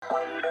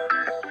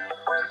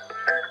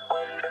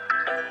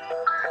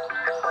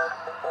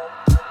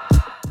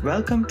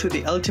Welcome to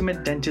the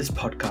Ultimate Dentist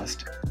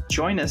Podcast.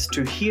 Join us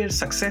to hear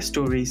success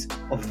stories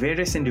of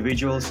various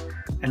individuals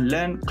and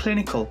learn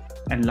clinical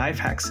and life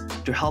hacks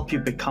to help you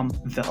become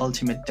the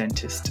ultimate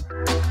dentist.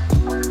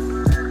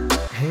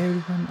 Hey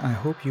everyone, I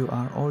hope you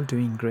are all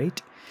doing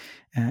great.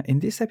 In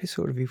this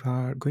episode, we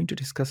are going to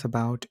discuss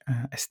about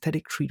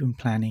aesthetic treatment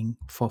planning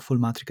for full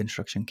mouth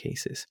reconstruction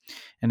cases.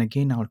 And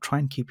again, I'll try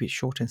and keep it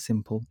short and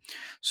simple.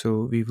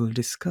 So we will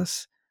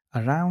discuss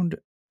around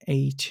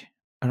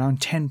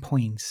 10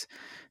 points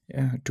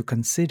to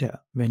consider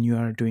when you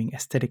are doing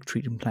aesthetic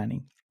treatment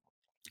planning.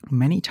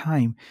 Many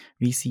times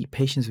we see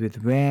patients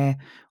with wear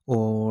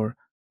or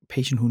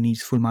patient who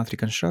needs full mouth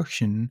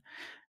reconstruction.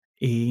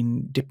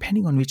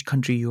 Depending on which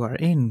country you are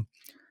in,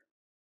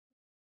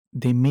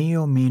 they may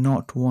or may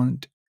not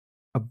want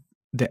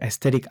the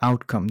aesthetic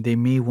outcome. They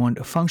may want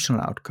a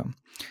functional outcome.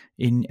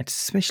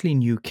 Especially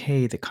in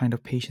UK, the kind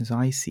of patients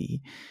I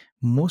see,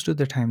 most of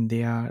the time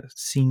they are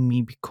seeing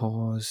me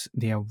because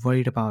they are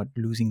worried about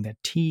losing their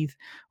teeth,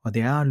 or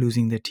they are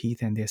losing their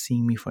teeth and they're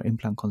seeing me for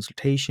implant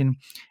consultation.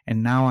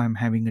 And now I'm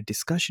having a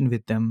discussion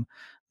with them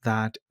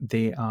that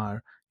they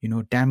are,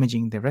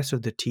 damaging the rest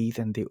of the teeth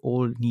and they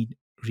all need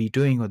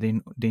redoing, or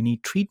they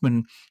need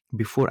treatment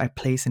before I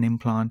place an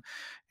implant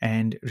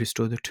and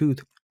restore the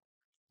tooth.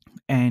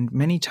 And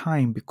many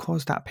times,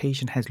 because that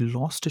patient has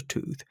lost a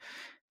tooth,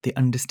 they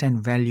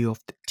understand value of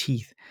the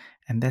teeth,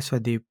 and that's why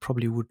they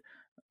probably would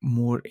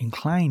more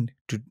inclined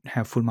to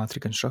have full mouth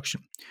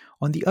reconstruction.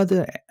 On the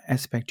other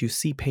aspect, you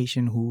see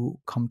patients who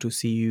come to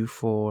see you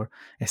for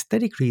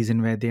aesthetic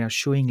reason, where they are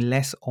showing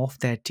less of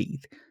their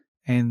teeth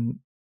and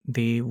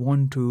they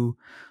want to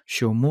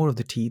show more of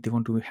the teeth. They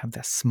want to have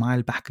that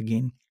smile back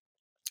again.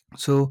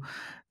 So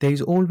there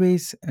is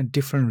always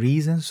different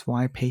reasons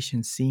why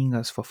patients seeing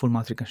us for full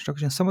mouth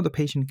reconstruction. Some of the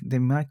patients, they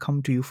might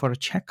come to you for a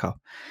checkup,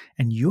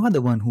 and you are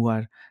the one who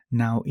are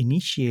now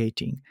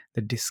initiating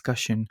the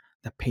discussion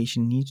that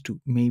patient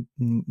may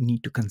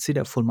need to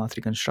consider full mouth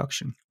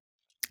reconstruction.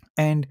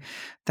 And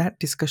that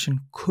discussion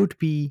could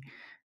be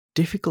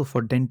difficult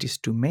for dentists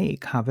to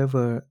make.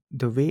 However,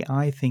 the way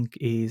I think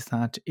is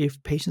that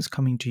if patients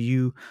coming to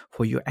you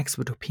for your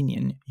expert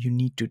opinion, you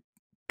need to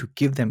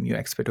give them your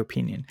expert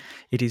opinion.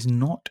 It is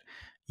not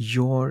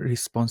your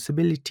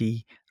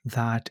responsibility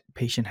that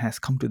patient has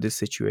come to this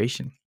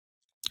situation.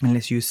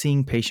 Unless you're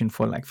seeing patient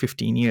for like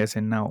 15 years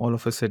and now all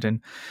of a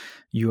sudden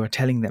you are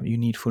telling them you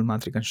need full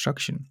mouth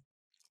reconstruction.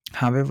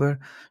 However,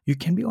 you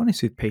can be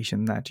honest with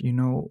patient that,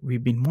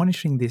 we've been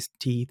monitoring these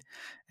teeth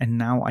and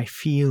now I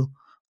feel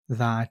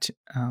that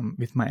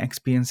with my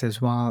experience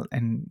as well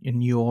and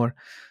in your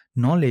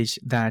knowledge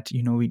that,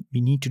 we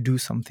need to do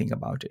something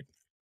about it.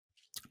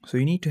 So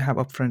you need to have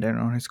upfront and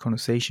honest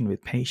conversation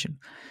with patient.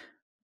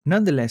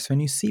 Nonetheless, when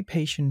you see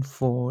patient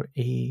for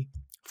a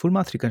full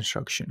mouth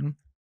reconstruction,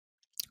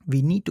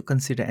 we need to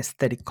consider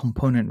aesthetic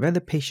component,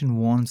 whether patient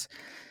wants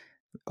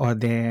or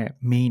their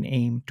main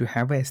aim to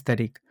have an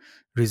aesthetic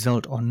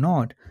result or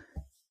not.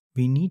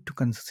 We need to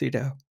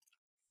consider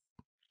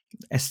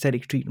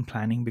aesthetic treatment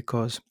planning,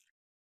 because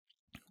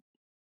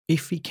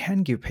if we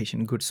can give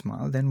patient a good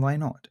smile, then why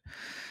not?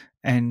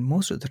 And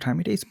most of the time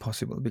it is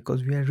possible,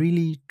 because we are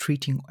really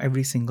treating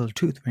every single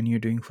tooth when you're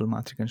doing full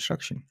mouth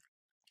reconstruction.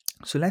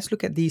 So let's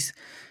look at these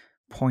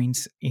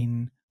points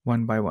in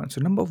one by one.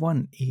 So number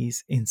one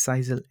is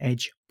incisal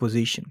edge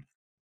position.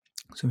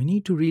 So we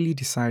need to really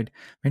decide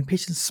when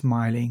patient's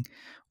smiling,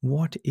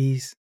 what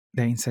is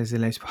the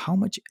incisal edge, how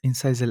much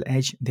incisal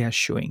edge they are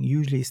showing.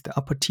 Usually it's the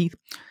upper teeth.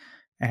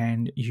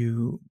 And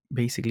you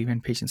basically, when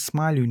patients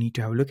smile, you need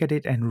to have a look at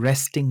it. And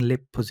resting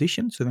lip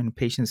position. So when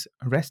patients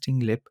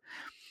resting lip,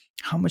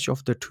 how much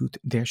of the tooth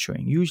they're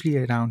showing. Usually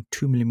around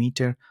 2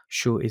 millimeter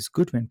show is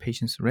good when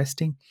patients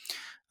resting,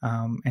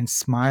 and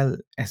smile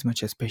as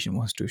much as patient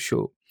wants to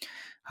show.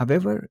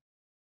 However,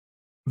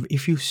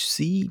 if you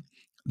see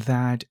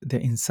that the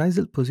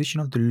incisal position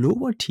of the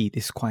lower teeth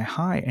is quite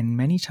high, and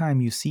many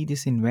times you see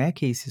this in rare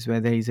cases where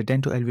there is a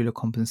dental alveolar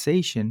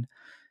compensation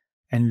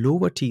and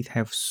lower teeth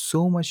have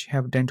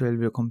dental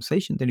alveolar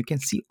compensation, then you can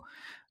see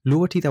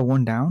lower teeth are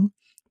worn down,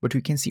 but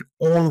you can see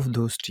all of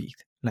those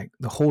teeth, like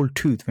the whole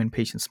tooth when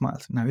patient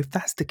smiles. Now, if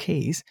that's the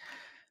case,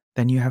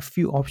 then you have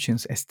few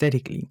options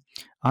aesthetically,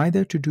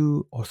 either to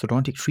do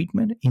orthodontic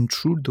treatment,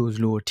 intrude those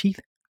lower teeth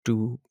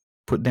to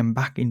put them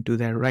back into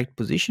their right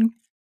position,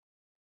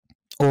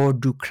 or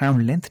do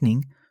crown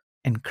lengthening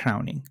and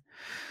crowning.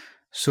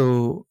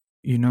 So,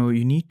 you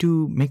need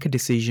to make a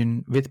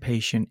decision with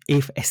patient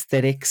if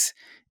aesthetics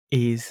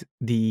is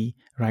the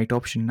right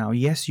option. Now,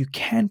 yes, you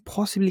can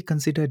possibly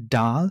consider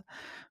DAL,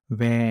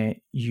 where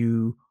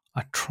you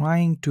are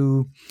trying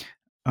to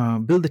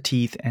build the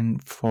teeth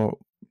and for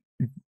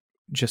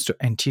just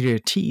anterior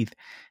teeth,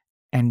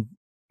 and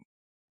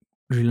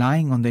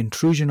relying on the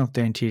intrusion of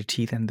the anterior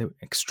teeth and the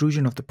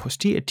extrusion of the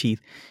posterior teeth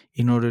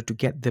in order to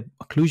get the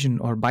occlusion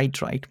or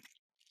bite right.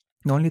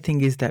 The only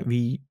thing is that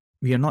we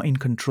are not in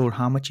control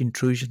how much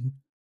intrusion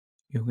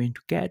you're going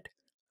to get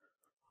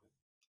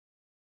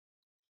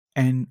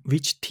and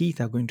which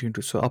teeth are going to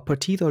intrude. So upper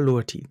teeth or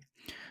lower teeth.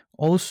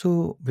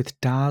 Also with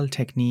DAL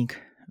technique,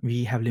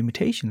 we have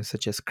limitations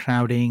such as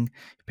crowding.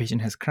 If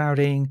patient has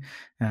crowding,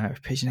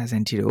 if patient has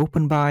anterior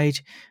open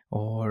bite,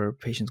 or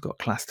patient's got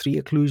class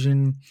 3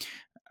 occlusion,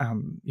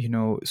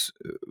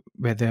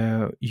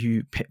 whether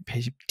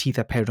teeth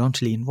are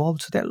periodontally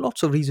involved. So there are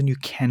lots of reasons you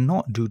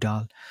cannot do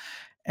DAL.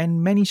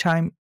 And many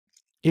times,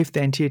 if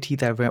the anterior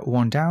teeth are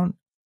worn down,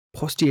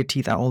 posterior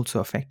teeth are also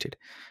affected.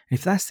 And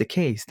if that's the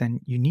case, then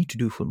you need to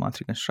do full mouth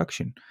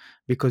reconstruction,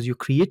 because you're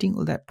creating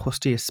all that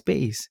posterior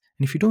space.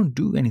 And if you don't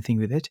do anything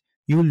with it,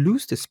 you will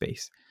lose the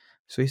space.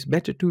 So it's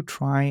better to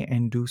try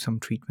and do some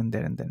treatment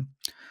there and then.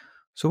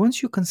 So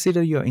once you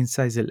consider your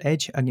incisal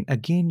edge,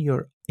 again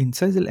your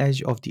incisal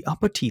edge of the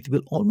upper teeth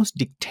will almost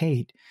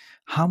dictate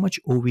how much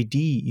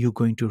OVD you're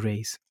going to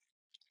raise.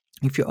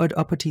 If your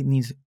upper teeth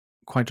needs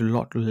quite a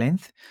lot of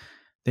length,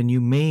 then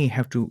you may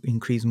have to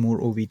increase more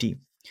OVD.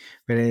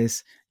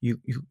 Whereas you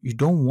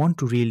don't want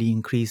to really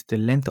increase the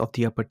length of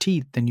the upper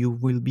teeth, then you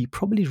will be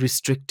probably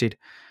restricted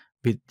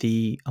with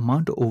the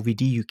amount of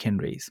OVD you can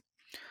raise.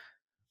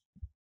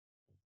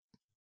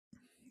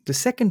 The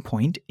second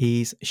point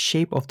is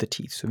shape of the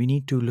teeth. So we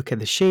need to look at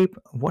the shape,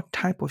 what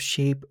type of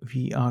shape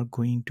we are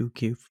going to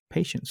give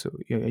patients. So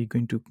are you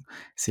going to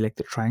select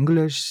the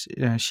triangular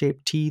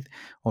shaped teeth,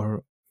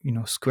 or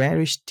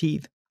squarish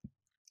teeth,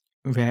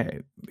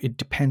 where it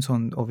depends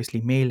on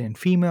obviously male and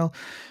female.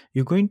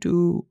 You're going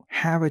to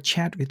have a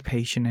chat with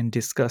patient and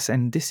discuss,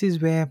 and this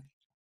is where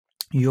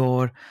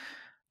your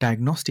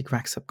diagnostic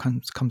wax-up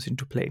comes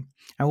into play.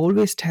 I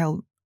always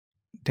tell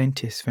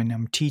dentists when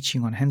I'm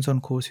teaching on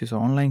hands-on courses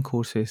or online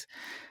courses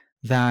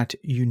that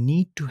you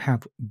need to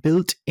have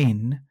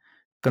built-in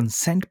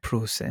consent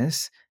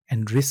process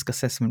and risk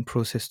assessment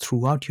process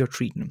throughout your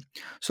treatment.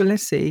 So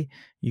let's say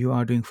you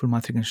are doing full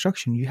mouth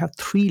reconstruction, you have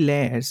 3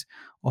 layers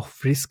of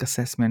risk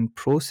assessment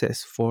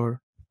process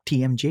for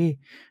TMJ,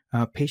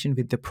 patient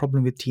with the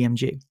problem with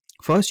TMJ.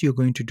 First, you're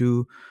going to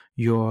do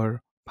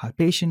your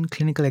palpation,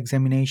 clinical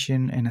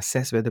examination, and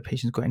assess whether the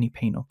patient's got any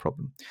pain or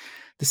problem.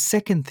 The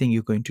second thing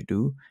you're going to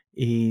do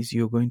is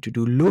you're going to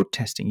do load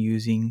testing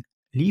using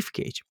leaf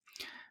gauge.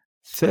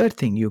 Third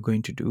thing you're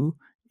going to do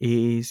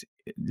is,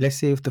 let's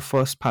say if the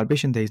first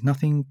palpation there is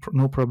nothing,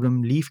 no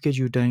problem, leaf gauge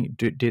you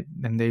did,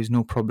 and there is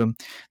no problem,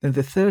 then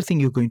the third thing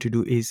you're going to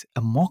do is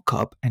a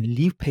mock-up and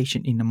leave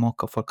patient in a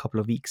mock-up for a couple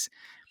of weeks.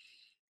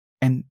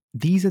 And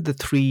these are the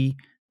 3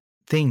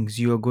 things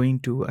you are going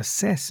to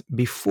assess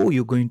before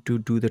you're going to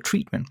do the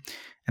treatment,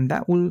 and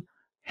that will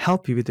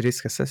help you with the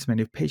risk assessment.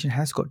 If patient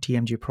has got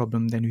TMJ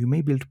problem, then you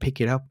may be able to pick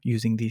it up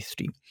using these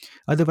 3.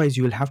 Otherwise,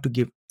 you will have to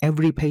give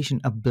every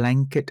patient a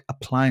blanket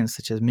appliance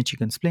such as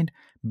Michigan splint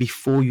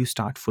before you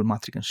start full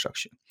mouth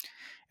reconstruction.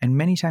 And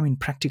many times in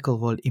practical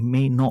world, it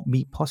may not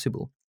be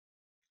possible.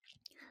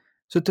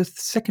 So the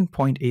second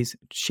point is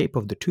shape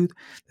of the tooth.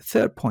 The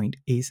third point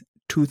is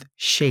tooth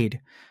shade.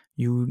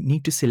 You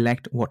need to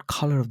select what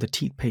color of the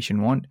teeth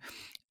patient want.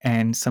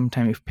 And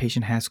sometimes if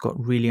patient has got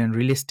really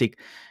unrealistic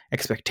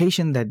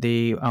expectation that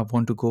they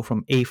want to go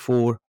from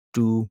A4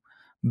 to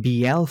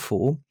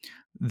BL4,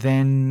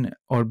 then,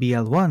 or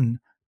BL1,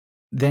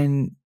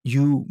 then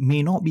you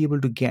may not be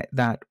able to get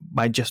that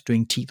by just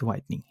doing teeth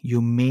whitening.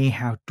 You may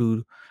have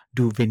to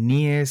do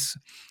veneers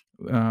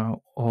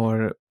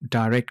or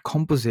direct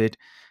composite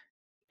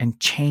and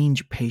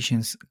change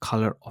patient's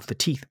color of the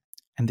teeth.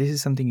 And this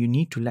is something you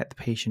need to let the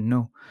patient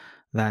know,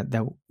 that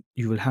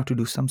you will have to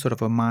do some sort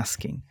of a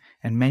masking.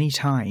 And many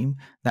times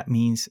that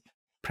means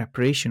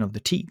preparation of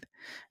the teeth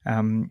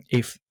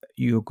if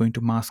you're going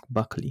to mask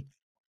buccally.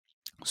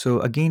 So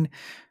again,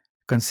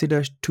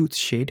 consider tooth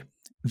shade.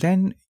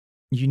 Then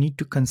you need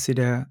to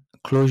consider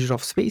closure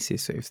of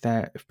spaces. So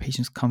if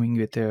patient's coming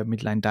with a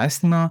midline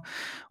diastema,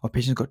 or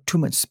patient's got too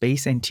much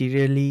space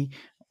anteriorly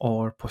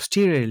or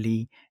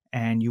posteriorly,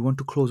 and you want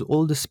to close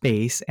all the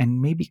space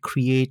and maybe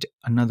create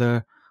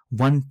another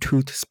 1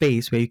 tooth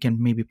space where you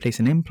can maybe place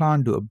an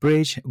implant, do a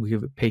bridge,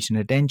 give a patient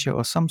a denture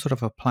or some sort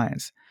of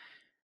appliance.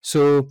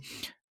 So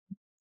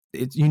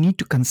you need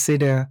to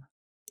consider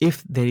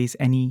if there is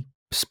any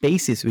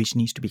spaces which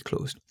needs to be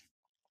closed.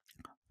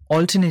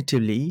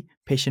 Alternatively,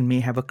 patient may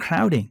have a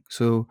crowding.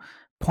 So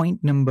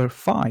point number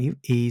 5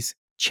 is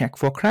check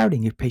for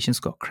crowding. If patient's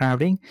got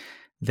crowding,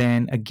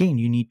 then again,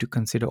 you need to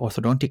consider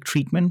orthodontic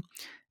treatment.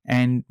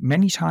 And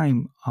many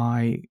times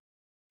I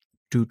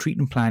do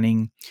treatment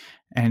planning,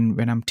 and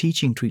when I'm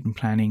teaching treatment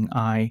planning,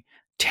 I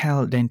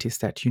tell dentists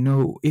that,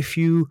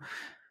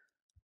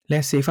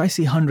 let's say if I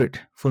see 100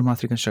 full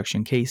mouth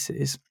reconstruction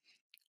cases,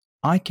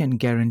 I can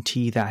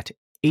guarantee that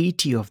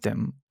 80 of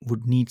them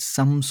would need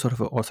some sort of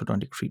an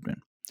orthodontic treatment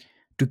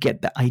to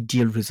get the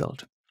ideal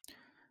result.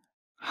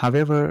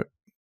 However,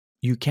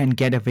 you can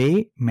get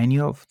away many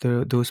of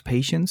those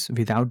patients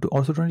without the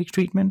orthodontic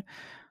treatment.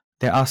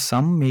 There are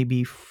some,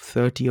 maybe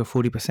 30 or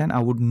 40%, I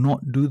would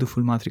not do the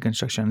full mouth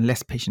reconstruction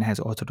unless patient has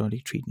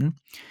orthodontic treatment.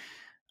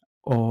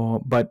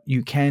 But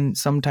you can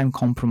sometimes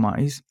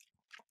compromise.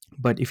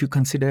 But if you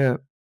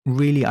consider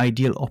really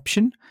ideal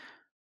option,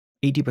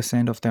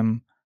 80% of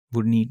them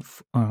would need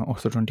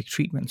orthodontic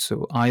treatment.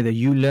 So either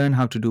you learn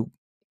how to do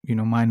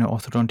minor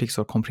orthodontics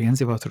or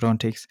comprehensive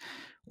orthodontics,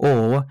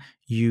 or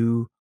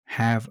you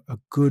have a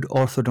good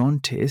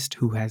orthodontist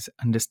who has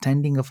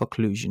understanding of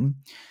occlusion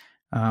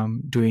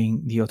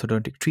doing the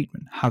orthodontic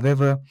treatment.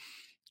 However,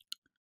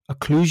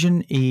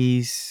 occlusion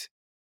is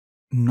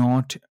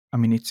not, I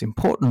mean, it's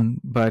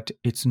important, but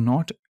it's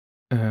not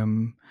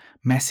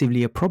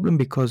massively a problem,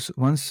 because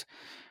once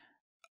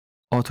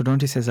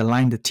orthodontist has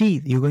aligned the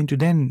teeth, you're going to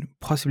then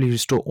possibly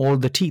restore all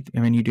the teeth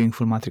when you're doing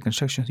full mouth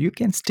reconstruction. So you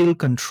can still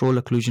control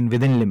occlusion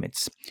within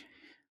limits,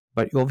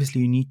 but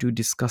obviously you need to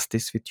discuss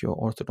this with your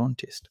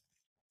orthodontist.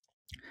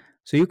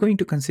 So you're going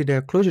to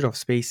consider closure of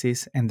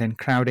spaces and then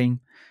crowding.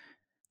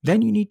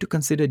 Then you need to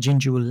consider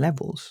gingival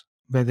levels,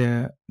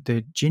 whether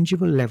the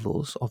gingival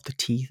levels of the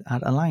teeth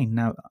are aligned.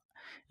 Now,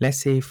 let's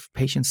say if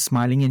patient's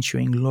smiling and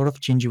showing a lot of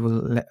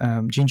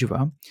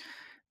gingiva,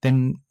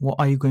 then what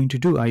are you going to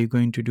do? Are you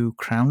going to do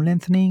crown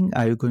lengthening?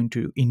 Are you going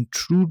to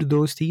intrude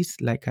those teeth?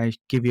 Like I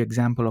give you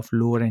example of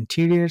lower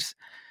anteriors.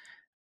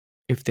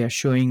 If they're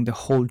showing the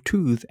whole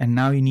tooth and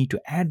now you need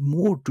to add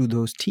more to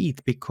those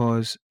teeth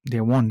because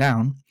they're worn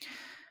down,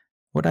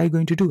 what are you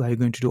going to do? Are you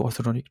going to do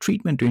orthodontic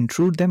treatment to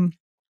intrude them?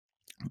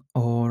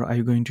 Or are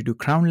you going to do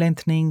crown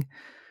lengthening?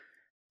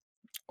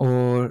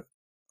 Or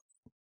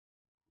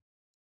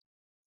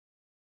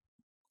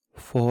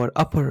for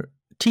upper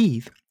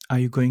teeth, are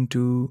you going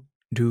to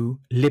do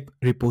lip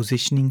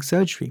repositioning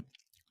surgery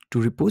to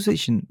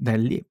reposition their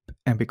lip?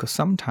 And because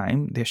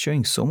sometimes they're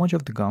showing so much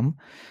of the gum,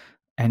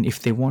 and if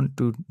they want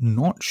to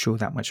not show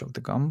that much of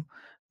the gum,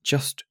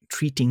 just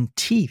treating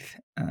teeth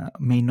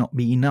may not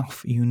be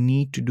enough. You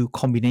need to do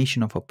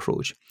combination of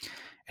approach.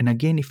 And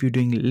again, if you're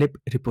doing lip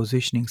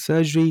repositioning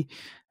surgery,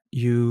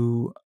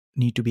 you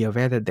need to be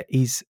aware that there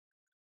is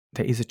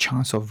a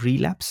chance of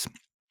relapse.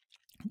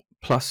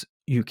 Plus,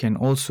 you can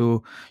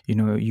also,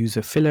 use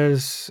a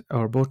fillers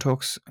or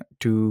Botox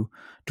to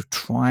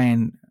try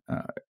and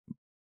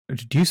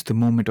reduce the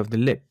movement of the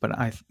lip. But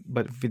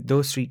with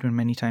those treatment,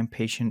 many times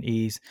patient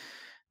is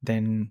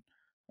then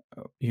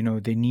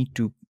they need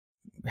to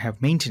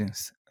have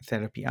maintenance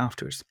therapy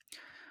afterwards.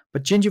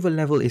 But gingival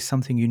level is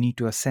something you need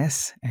to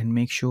assess and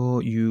make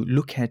sure you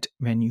look at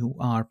when you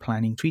are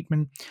planning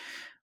treatment.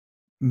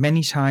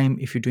 Many times,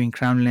 if you're doing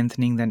crown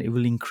lengthening, then it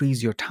will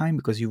increase your time,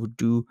 because you would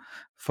do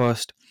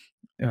first,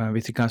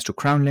 with regards to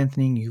crown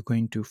lengthening, you're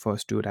going to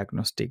first do a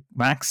diagnostic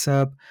wax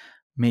up,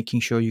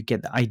 making sure you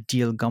get the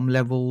ideal gum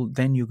level.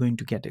 Then you're going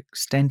to get a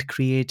stent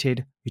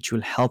created, which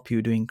will help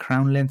you doing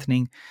crown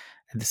lengthening.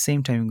 At the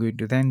same time, you're going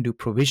to then do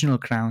provisional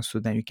crowns so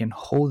that you can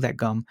hold that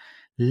gum,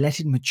 let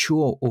it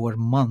mature over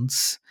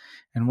months.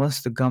 And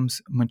once the gums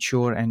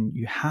mature and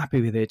you're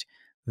happy with it,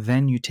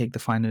 then you take the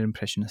final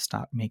impression and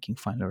start making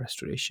final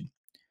restoration.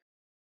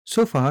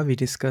 So far, we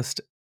discussed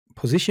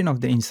position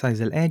of the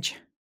incisal edge,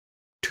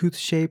 tooth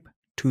shape,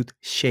 tooth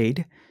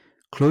shade,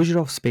 closure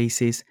of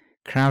spaces,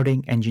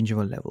 crowding, and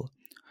gingival level.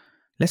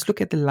 Let's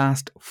look at the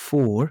last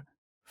 4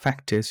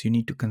 factors you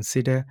need to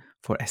consider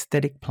for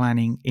aesthetic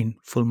planning in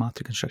full mouth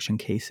reconstruction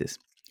cases.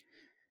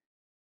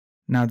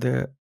 Now,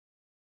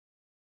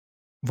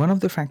 one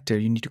of the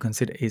factors you need to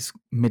consider is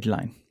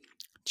midline.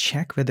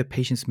 Check whether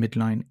patient's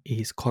midline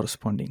is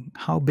corresponding.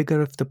 How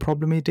bigger of the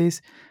problem it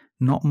is?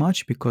 Not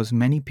much, because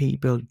many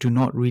people do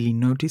not really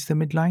notice the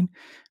midline,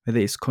 whether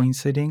it's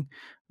coinciding,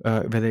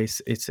 whether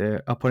it's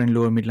a upper and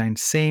lower midline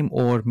same,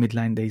 or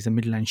midline there is a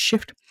midline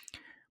shift.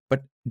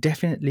 But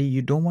definitely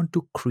you don't want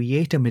to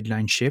create a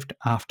midline shift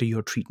after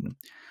your treatment.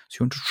 So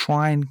you want to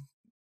try and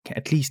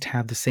at least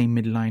have the same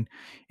midline,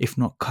 if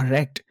not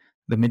correct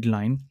the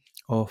midline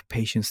of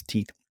patient's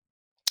teeth.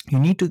 You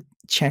need to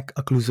check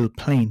occlusal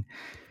plane.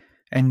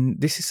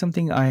 And this is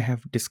something I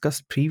have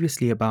discussed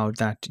previously about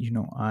that,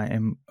 I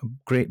am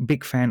a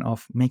big fan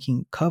of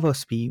making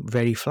curves be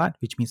very flat,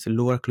 which means the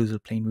lower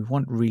occlusal plane we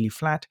want really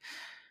flat.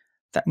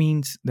 That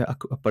means the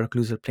upper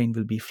occlusal plane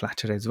will be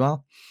flatter as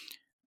well.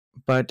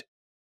 But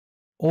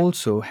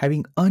also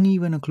having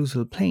uneven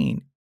occlusal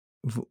plane,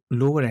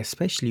 lower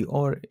especially,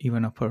 or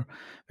even upper,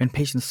 when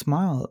patients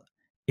smile,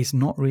 is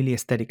not really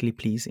aesthetically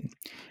pleasing.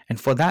 And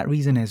for that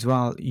reason as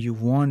well, you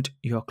want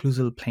your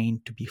occlusal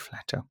plane to be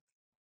flatter.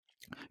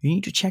 You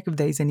need to check if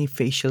there is any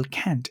facial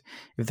cant.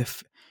 If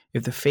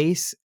the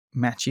face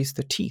matches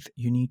the teeth,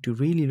 you need to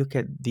really look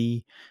at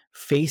the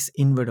face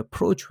inward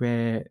approach,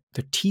 where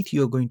the teeth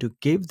you're going to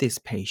give this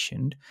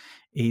patient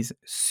is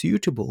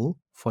suitable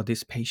for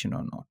this patient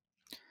or not.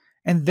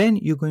 And then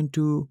you're going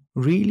to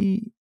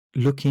really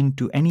look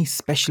into any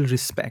special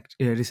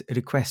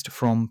request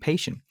from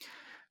patient.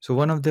 So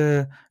one of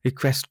the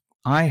requests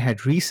I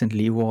had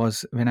recently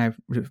was when I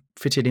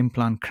fitted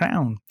implant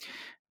crown,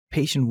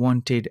 patient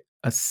wanted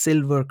a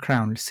silver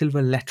crown,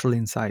 silver lateral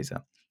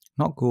incisor,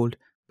 not gold,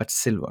 but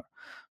silver.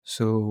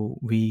 So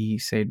we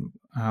said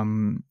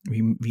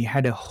we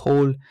had a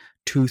whole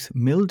tooth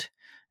milled,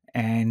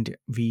 and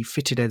we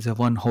fitted as a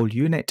one whole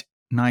unit,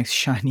 nice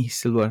shiny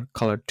silver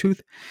colored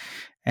tooth,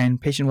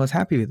 and patient was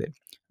happy with it.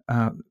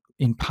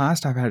 In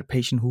past, I've had a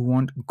patient who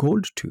want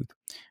gold tooth.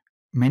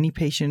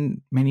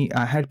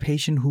 I had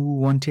patient who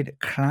wanted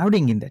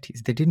crowding in that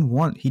teeth.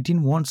 He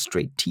didn't want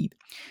straight teeth.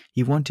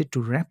 He wanted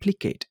to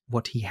replicate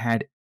what he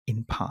had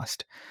in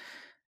past.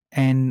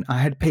 And I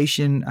had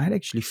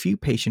actually few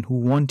patients who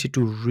wanted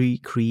to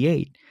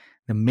recreate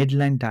the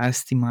midline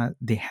diastema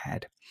they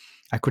had.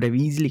 I could have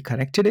easily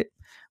corrected it,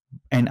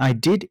 and I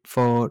did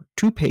for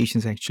 2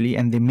 patients actually,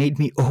 and they made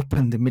me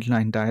open the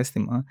midline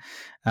diastema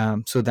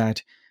so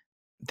that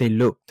they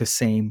look the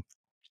same.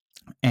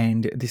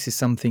 And this is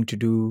something to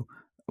do.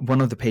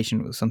 One of the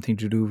patients was something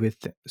to do with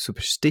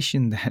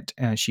superstition, that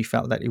she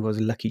felt that it was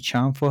a lucky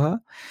charm for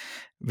her,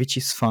 which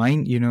is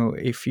fine.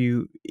 If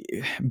you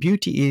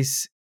beauty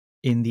is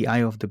in the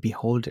eye of the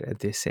beholder, as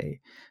they say.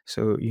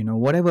 So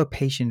whatever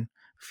patient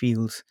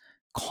feels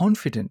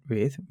confident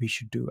with, we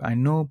should do. I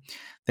know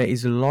there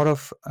is a lot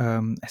of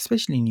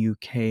especially in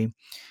UK,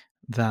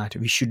 that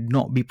we should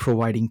not be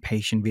providing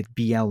patient with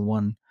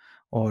BL1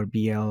 or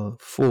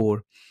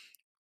BL4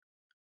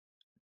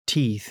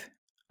 teeth,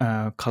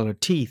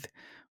 colored teeth.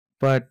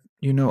 But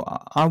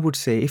I would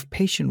say, if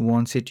patient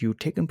wants it, you've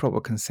taken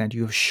proper consent,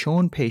 you have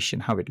shown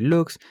patient how it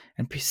looks,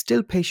 and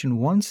still patient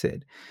wants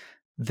it,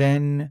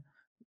 then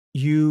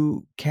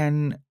you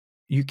can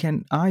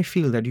I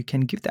feel that you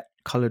can give that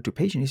color to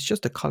patient. It's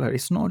just a color.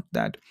 It's not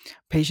that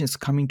patient's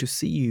coming to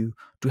see you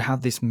to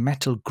have this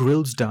metal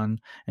grills done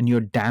and you're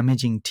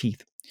damaging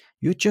teeth.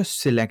 You're just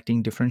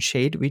selecting different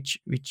shade, which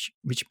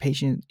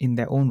patient in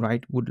their own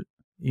right would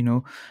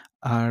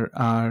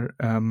are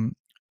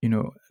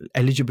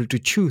eligible to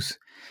choose,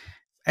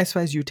 as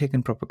far as you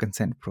taken proper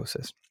consent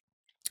process.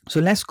 So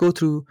let's go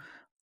through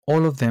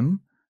all of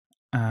them,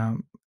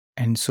 um,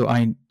 and so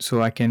I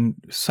can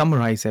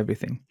summarize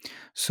everything.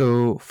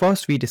 So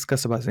first we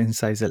discuss about the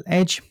incisal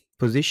edge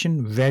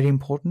position, very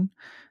important.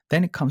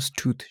 Then it comes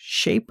tooth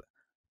shape,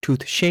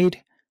 tooth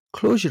shade,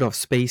 closure of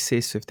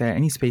spaces. So if there are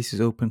any spaces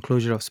open,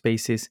 closure of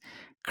spaces,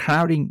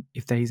 crowding.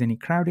 If there is any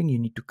crowding, you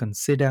need to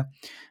consider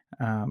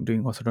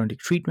doing orthodontic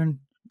treatment.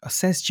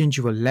 Assess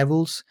gingival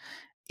levels.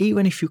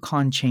 Even if you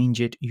can't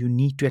change it, you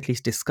need to at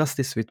least discuss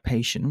this with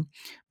patient,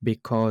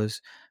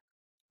 because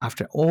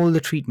after all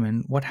the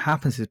treatment, what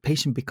happens is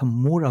patient become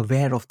more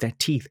aware of their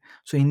teeth.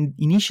 So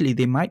initially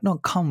they might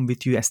not come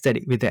with the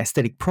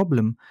aesthetic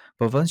problem,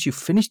 but once you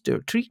finish the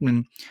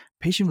treatment,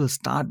 patient will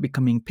start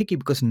becoming picky,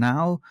 because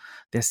now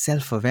they're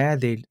self-aware,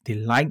 they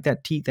like their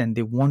teeth and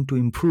they want to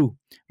improve,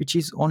 which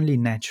is only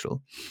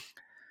natural.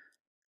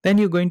 Then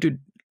you're going to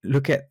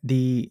look at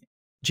the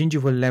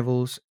gingival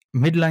levels,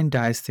 midline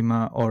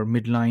diastema or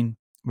midline,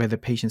 where the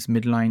patient's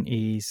midline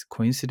is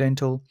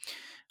coincidental,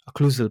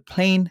 occlusal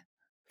plane,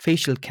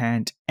 facial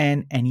cant,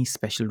 and any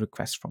special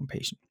request from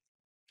patient.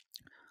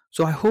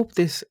 So I hope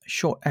this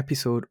short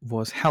episode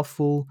was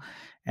helpful,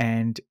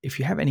 and if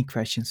you have any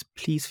questions,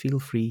 please feel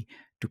free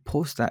to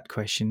post that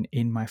question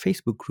in my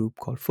Facebook group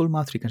called Full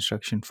Mouth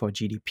Reconstruction for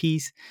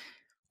GDPs,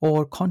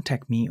 or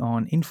contact me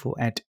on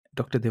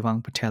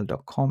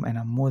info@drdevangpatel.com, and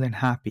I'm more than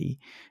happy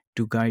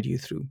to guide you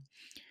through.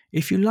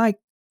 If you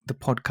like the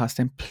podcast,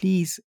 then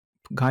please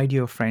guide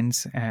your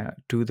friends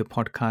to the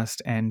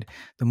podcast, and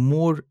the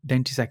more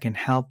dentists I can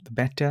help, the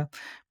better.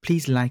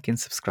 Please like and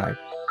subscribe.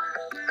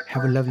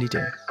 Have a lovely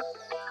day.